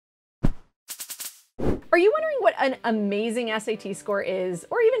Are you wondering what an amazing SAT score is,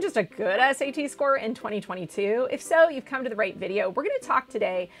 or even just a good SAT score in 2022? If so, you've come to the right video. We're going to talk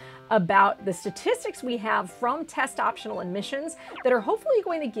today about the statistics we have from test optional admissions that are hopefully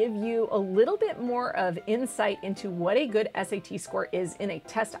going to give you a little bit more of insight into what a good SAT score is in a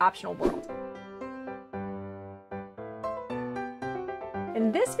test optional world.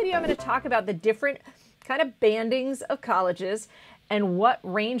 In this video, I'm going to talk about the different kind of bandings of colleges and what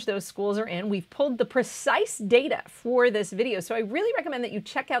range those schools are in. We've pulled the precise data for this video, so I really recommend that you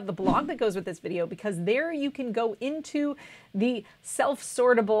check out the blog that goes with this video, because there you can go into the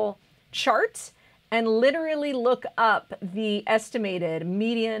self-sortable chart and literally look up the estimated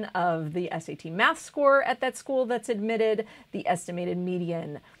median of the SAT math score at that school that's admitted, the estimated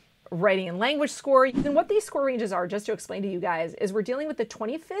median writing and language score. And what these score ranges are, just to explain to you guys, is we're dealing with the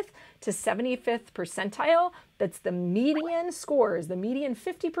 25th to 75th percentile. That's the median scores, the median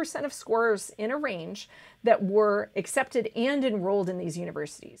 50% of scores in a range that were accepted and enrolled in these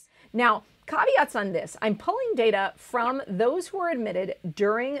universities. Now, caveats on this: I'm pulling data from those who were admitted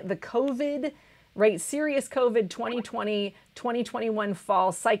during the COVID, serious COVID 2020, 2021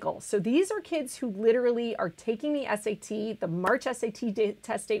 fall cycle. So these are kids who literally are taking the SAT. The March SAT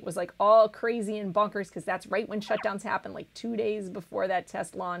test date was like all crazy and bonkers, because that's right when shutdowns happened, like 2 days before that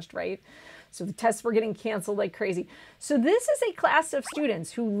test launched, right? So the tests were getting canceled like crazy. So this is a class of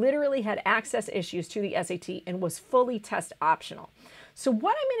students who literally had access issues to the SAT and was fully test optional. So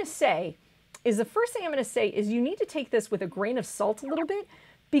what I'm going to say is, the first thing I'm going to say is you need to take this with a grain of salt a little bit,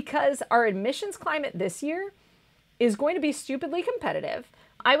 because our admissions climate this year is going to be stupidly competitive.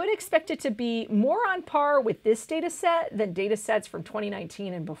 I would expect it to be more on par with this data set than data sets from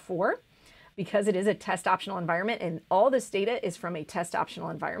 2019 and before, because it is a test optional environment and all this data is from a test optional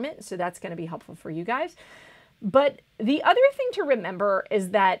environment. So that's going to be helpful for you guys. But the other thing to remember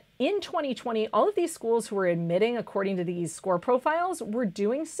is that in 2020, all of these schools who were admitting according to these score profiles were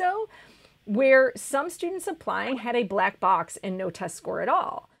doing so where some students applying had a black box and no test score at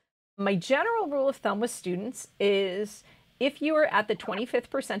all. My general rule of thumb with students is, if you are at the 25th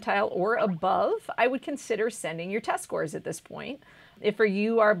percentile or above, I would consider sending your test scores at this point. If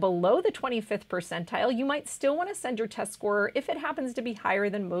you are below the 25th percentile, you might still want to send your test score if it happens to be higher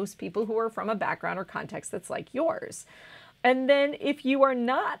than most people who are from a background or context that's like yours. And then if you are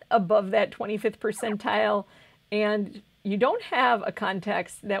not above that 25th percentile and you don't have a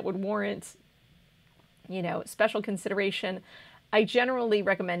context that would warrant, special consideration, I generally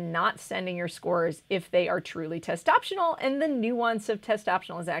recommend not sending your scores if they are truly test optional. And the nuance of test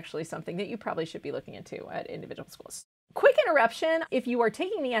optional is actually something that you probably should be looking into at individual schools. Quick interruption. If you are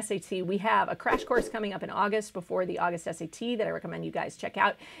taking the SAT, we have a crash course coming up in August before the August SAT that I recommend you guys check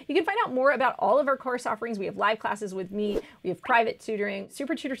out. You can find out more about all of our course offerings. We have live classes with me. We have private tutoring,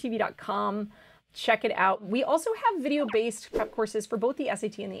 SupertutorTV.com. Check it out. We also have video-based prep courses for both the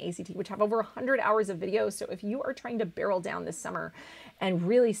SAT and the ACT, which have over 100 hours of video. So if you are trying to barrel down this summer and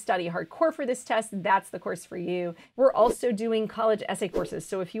really study hardcore for this test, that's the course for you. We're also doing college essay courses.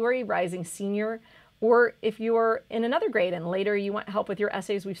 So if you are a rising senior, or if you're in another grade and later you want help with your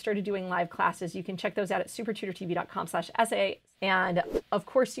essays, we've started doing live classes. You can check those out at SupertutorTV.com/essay. And of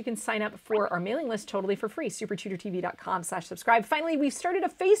course, you can sign up for our mailing list totally for free, SupertutorTV.com/subscribe. Finally, we've started a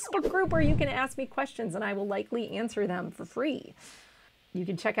Facebook group where you can ask me questions and I will likely answer them for free. You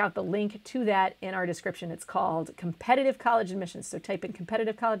can check out the link to that in our description. It's called Competitive College Admissions. So type in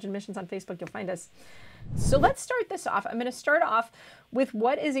Competitive College Admissions on Facebook, you'll find us. So let's start this off. I'm going to start off with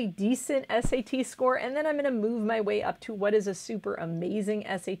what is a decent SAT score, and then I'm going to move my way up to what is a super amazing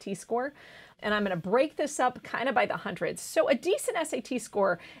SAT score. And I'm going to break this up kind of by the hundreds. So a decent SAT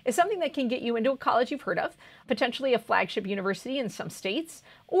score is something that can get you into a college you've heard of, potentially a flagship university in some states,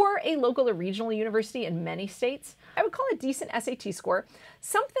 or a local or regional university in many states. I would call a decent SAT score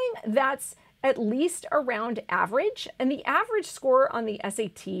something that's at least around average. And the average score on the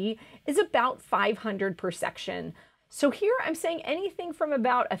SAT is about 500 per section. So here I'm saying anything from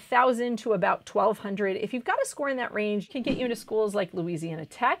about 1,000 to about 1,200. If you've got a score in that range, it can get you into schools like Louisiana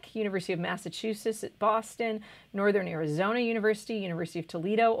Tech, University of Massachusetts at Boston, Northern Arizona University, University of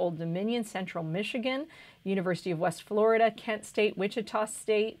Toledo, Old Dominion, Central Michigan, University of West Florida, Kent State, Wichita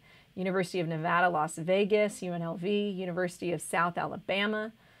State, University of Nevada, Las Vegas, UNLV, University of South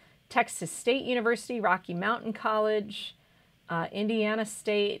Alabama, Texas State University, Rocky Mountain College, Indiana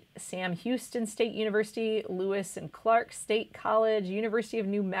State, Sam Houston State University, Lewis and Clark State College, University of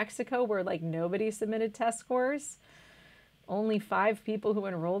New Mexico, where like nobody submitted test scores. Only 5 people who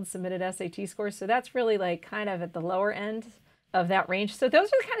enrolled submitted SAT scores. So that's really like kind of at the lower end. of that range. So those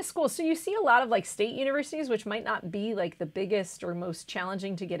are the kind of schools. So you see a lot of like state universities, which might not be like the biggest or most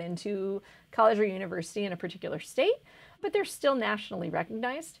challenging to get into college or university in a particular state, but they're still nationally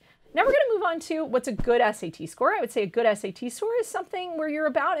recognized. Now we're going to move on to what's a good SAT score. I would say a good SAT score is something where you're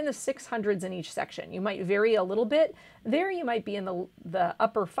about in the 600s in each section. You might vary a little bit there. You might be in the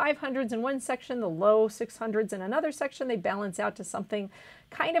upper 500s in one section, the low 600s in another section. They balance out to something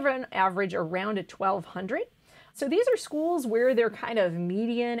kind of an average around a 1200. So these are schools where their kind of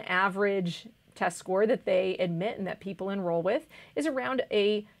median average test score that they admit and that people enroll with is around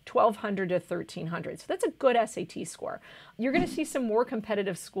a 1200 to 1300. So that's a good SAT score. You're going to see some more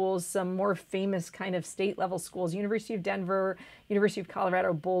competitive schools, some more famous kind of state level schools, University of Denver, University of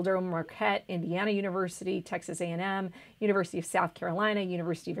Colorado Boulder, Marquette, Indiana University, Texas A&M, University of South Carolina,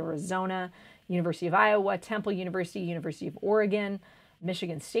 University of Arizona, University of Iowa, Temple University, University of Oregon,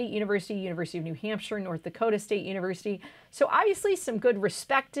 Michigan State University, University of New Hampshire, North Dakota State University. So obviously some good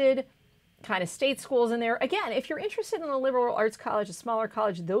respected kind of state schools in there. Again, if you're interested in a liberal arts college, a smaller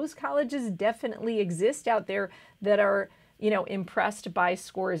college, those colleges definitely exist out there that are, you know, impressed by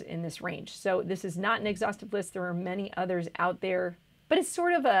scores in this range. So this is not an exhaustive list. There are many others out there, but it's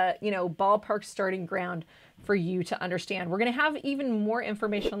sort of a, you know, ballpark starting ground for you to understand. We're going to have even more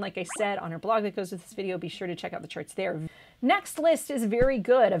information, like I said, on our blog that goes with this video. Be sure to check out the charts there. Next list is very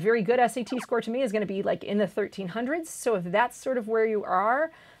good. A very good SAT score to me is going to be like in the 1300s. So if that's sort of where you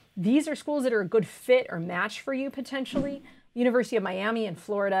are, these are schools that are a good fit or match for you potentially. University of Miami in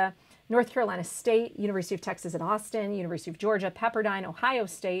Florida, North Carolina State, University of Texas at Austin, University of Georgia, Pepperdine, Ohio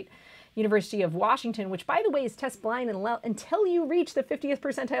State, University of Washington, which by the way is test blind until you reach the 50th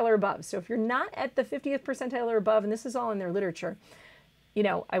percentile or above. So if you're not at the 50th percentile or above, and this is all in their literature, you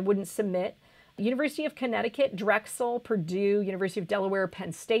know, I wouldn't submit. University of Connecticut, Drexel, Purdue, University of Delaware,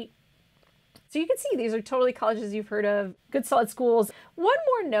 Penn State. So you can see these are totally colleges you've heard of, good solid schools. One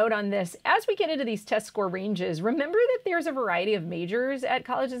more note on this, as we get into these test score ranges, remember that there's a variety of majors at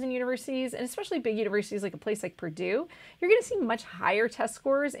colleges and universities, and especially big universities like a place like Purdue. You're going to see much higher test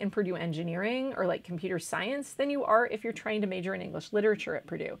scores in Purdue engineering or like computer science than you are if you're trying to major in English literature at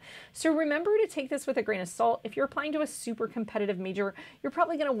Purdue. So remember to take this with a grain of salt. If you're applying to a super competitive major, you're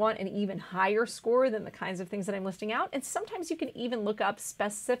probably going to want an even higher score than the kinds of things that I'm listing out. And sometimes you can even look up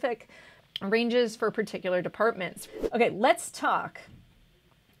specific ranges for particular departments. Okay, let's talk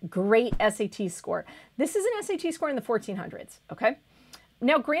great SAT score. This is an SAT score in the 1400s, okay?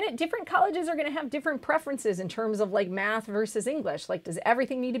 Now, granted, different colleges are going to have different preferences in terms of like math versus English. Like, does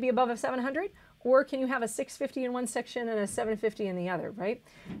everything need to be above a 700? Or can you have a 650 in one section and a 750 in the other, right?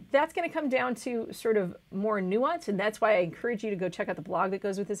 That's going to come down to sort of more nuance, and that's why I encourage you to go check out the blog that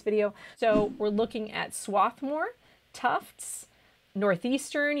goes with this video. So we're looking at Swarthmore, Tufts,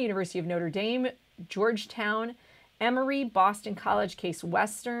 Northeastern, University of Notre Dame, Georgetown, Emory, Boston College, Case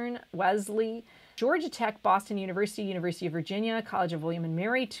Western, Wesley, Georgia Tech, Boston University, University of Virginia, College of William and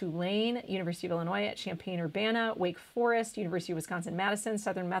Mary, Tulane, University of Illinois at Champaign-Urbana, Wake Forest, University of Wisconsin-Madison,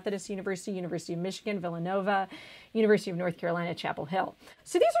 Southern Methodist University, University of Michigan, Villanova, University of North Carolina, Chapel Hill.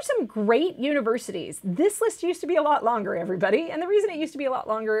 So these are some great universities. This list used to be a lot longer, everybody. And the reason it used to be a lot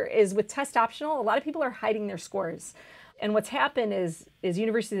longer is with test optional, a lot of people are hiding their scores. And what's happened is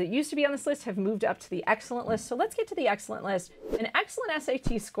universities that used to be on this list have moved up to the excellent list. So let's get to the excellent list. An excellent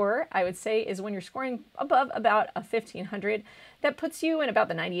SAT score, I would say, is when you're scoring above about a 1500. That puts you in about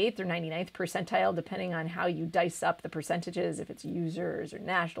the 98th or 99th percentile, depending on how you dice up the percentages, if it's users or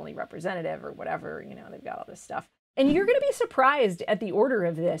nationally representative or whatever, you know, they've got all this stuff. And you're going to be surprised at the order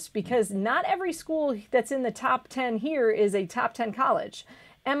of this because not every school that's in the top 10 here is a top 10 college.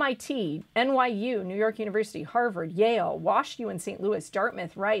 MIT, NYU, New York University, Harvard, Yale, Wash U in St. Louis,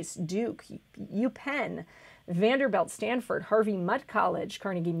 Dartmouth, Rice, Duke, UPenn, Vanderbilt, Stanford, Harvey Mudd College,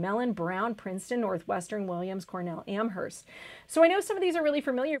 Carnegie Mellon, Brown, Princeton, Northwestern, Williams, Cornell, Amherst. So I know some of these are really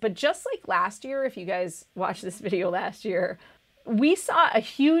familiar, but just like last year, if you guys watched this video last year, we saw a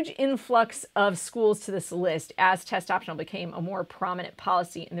huge influx of schools to this list as test optional became a more prominent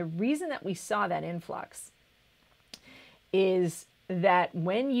policy. And the reason that we saw that influx is that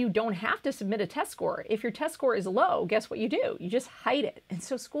when you don't have to submit a test score, if your test score is low, guess what you do? You just hide it. And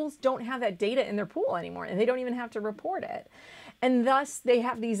so schools don't have that data in their pool anymore, and they don't even have to report it. And thus they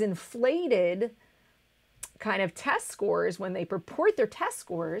have these inflated kind of test scores. When they report their test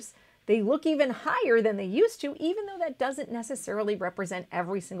scores, they look even higher than they used to, even though that doesn't necessarily represent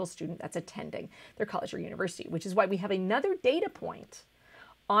every single student that's attending their college or university, which is why we have another data point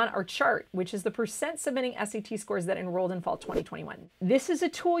on our chart, which is the percent submitting SAT scores that enrolled in fall 2021. This is a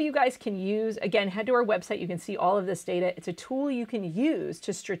tool you guys can use. Again, head to our website. You can see all of this data. It's a tool you can use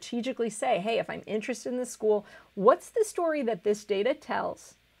to strategically say, hey, if I'm interested in this school, what's the story that this data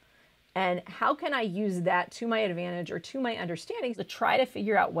tells? And how can I use that to my advantage or to my understanding to try to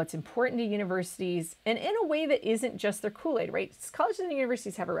figure out what's important to universities and in a way that isn't just their Kool-Aid, right? Colleges and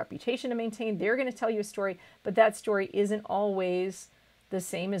universities have a reputation to maintain. They're going to tell you a story, but that story isn't always the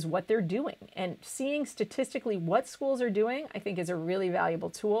same as what they're doing. And seeing statistically what schools are doing, I think is a really valuable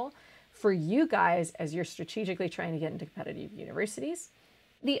tool for you guys as you're strategically trying to get into competitive universities.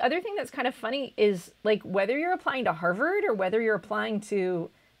 The other thing that's kind of funny is like whether you're applying to Harvard or whether you're applying to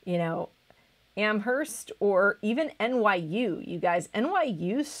Amherst or even NYU, you guys,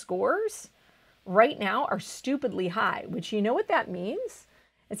 NYU scores right now are stupidly high, which you know what that means?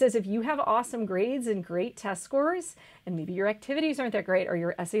 It says if you have awesome grades and great test scores, and maybe your activities aren't that great or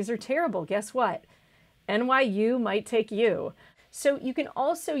your essays are terrible, guess what? NYU might take you. So you can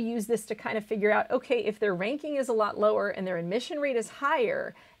also use this to kind of figure out, okay, if their ranking is a lot lower and their admission rate is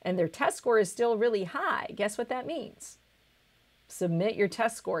higher and their test score is still really high, guess what that means? Submit your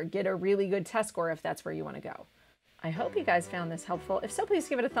test score, get a really good test score if that's where you want to go. I hope you guys found this helpful. If so, please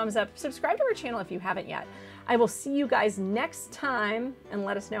give it a thumbs up. Subscribe to our channel if you haven't yet. I will see you guys next time and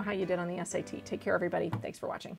let us know how you did on the SAT. Take care, everybody. Thanks for watching.